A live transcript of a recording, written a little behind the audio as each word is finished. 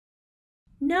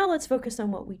Now let's focus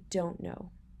on what we don't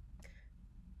know.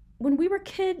 When we were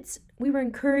kids, we were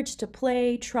encouraged to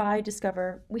play, try,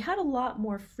 discover. We had a lot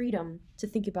more freedom to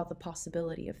think about the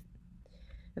possibility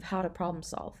of how to problem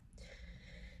solve.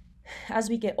 As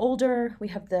we get older, we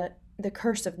have the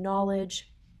curse of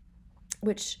knowledge,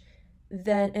 which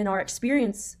then in our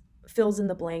experience fills in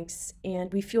the blanks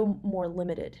and we feel more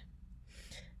limited.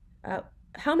 Uh,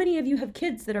 how many of you have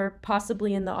kids that are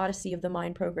possibly in the Odyssey of the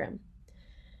Mind program?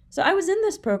 So I was in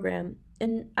this program,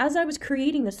 and as I was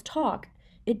creating this talk,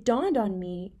 it dawned on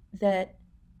me that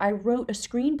I wrote a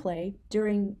screenplay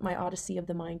during my Odyssey of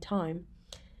the Mind time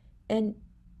and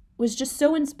was just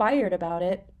so inspired about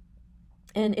it.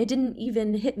 And it didn't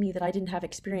even hit me that I didn't have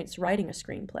experience writing a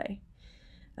screenplay.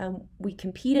 We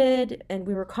competed and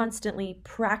we were constantly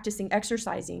practicing,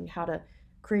 exercising how to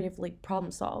creatively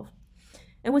problem solve.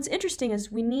 And what's interesting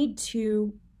is we need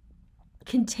to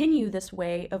continue this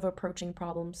way of approaching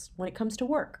problems when it comes to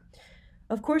work.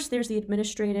 Of course, there's the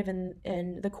administrative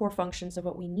and the core functions of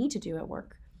what we need to do at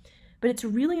work. But it's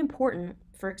really important,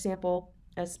 for example,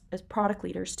 as product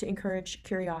leaders, to encourage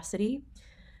curiosity.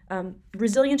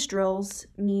 Resilience drills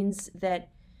means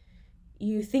that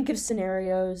you think of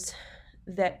scenarios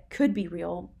that could be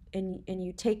real and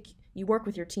you work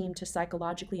with your team to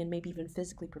psychologically and maybe even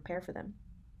physically prepare for them.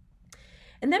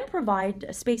 And then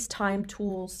provide space-time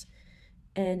tools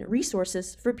and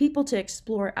resources for people to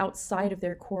explore outside of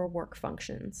their core work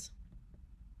functions.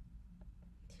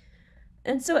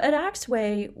 And so at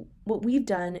Axway, what we've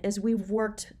done is we've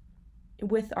worked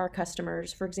with our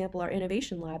customers, for example, our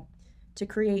innovation lab, to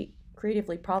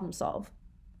creatively problem solve.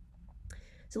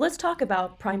 So let's talk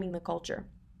about priming the culture.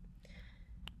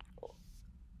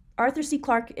 Arthur C.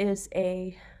 Clarke is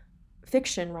a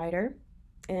fiction writer,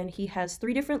 and he has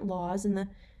 3 different laws, and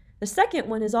the second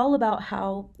one is all about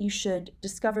how you should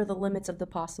discover the limits of the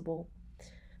possible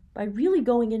by really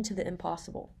going into the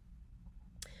impossible.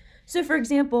 So for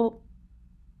example,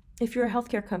 if you're a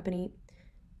healthcare company,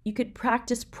 you could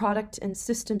practice product and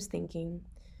systems thinking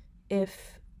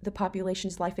if the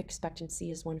population's life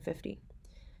expectancy is 150.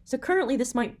 So currently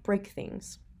this might break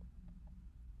things.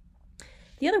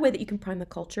 The other way that you can prime the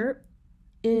culture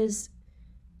is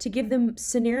to give them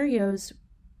scenarios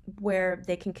where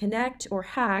they can connect or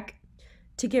hack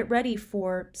to get ready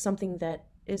for something that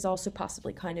is also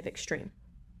possibly kind of extreme.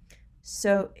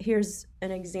 So here's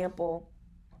an example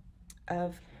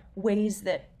of ways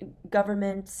that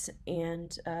governments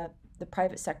and the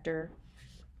private sector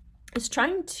is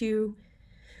trying to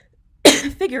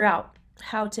figure out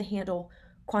how to handle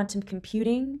quantum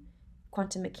computing,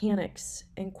 quantum mechanics,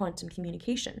 and quantum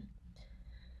communication.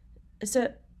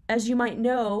 So as you might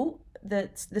know,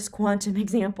 that's this quantum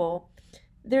example,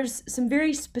 there's some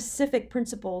very specific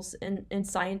principles and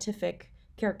scientific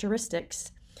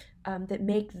characteristics that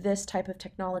make this type of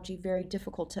technology very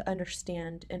difficult to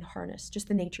understand and harness, just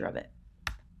the nature of it.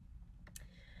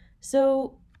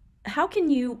 So how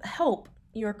can you help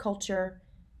your culture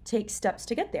take steps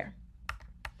to get there?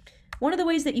 One of the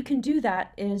ways that you can do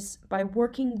that is by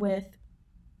working with,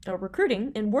 or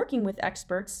recruiting and working with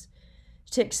experts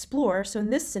to explore, so in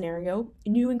this scenario,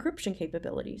 new encryption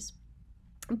capabilities.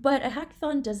 But a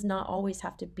hackathon does not always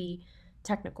have to be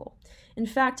technical. In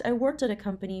fact, I worked at a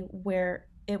company where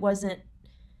it wasn't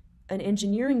an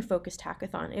engineering-focused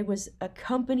hackathon. It was a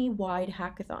company-wide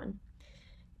hackathon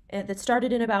that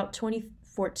started in about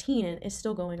 2014 and is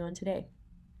still going on today.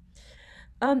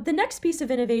 The next piece of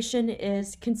innovation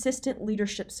is consistent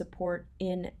leadership support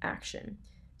in action.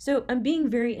 So I'm being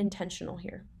very intentional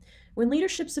here. When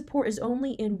leadership support is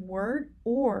only in word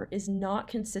or is not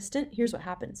consistent, here's what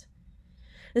happens.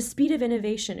 The speed of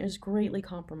innovation is greatly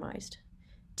compromised.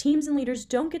 Teams and leaders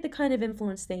don't get the kind of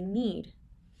influence they need.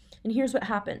 And here's what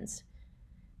happens.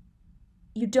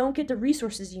 You don't get the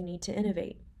resources you need to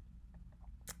innovate.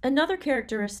 Another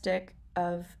characteristic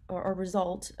of or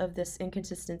result of this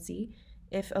inconsistency,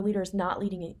 if a leader is not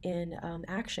leading in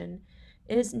action,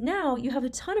 is now you have a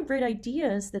ton of great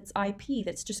ideas that's IP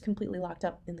that's just completely locked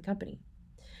up in the company.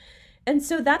 And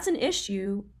so that's an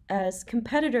issue as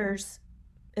competitors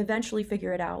eventually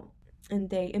figure it out and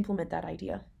they implement that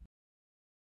idea.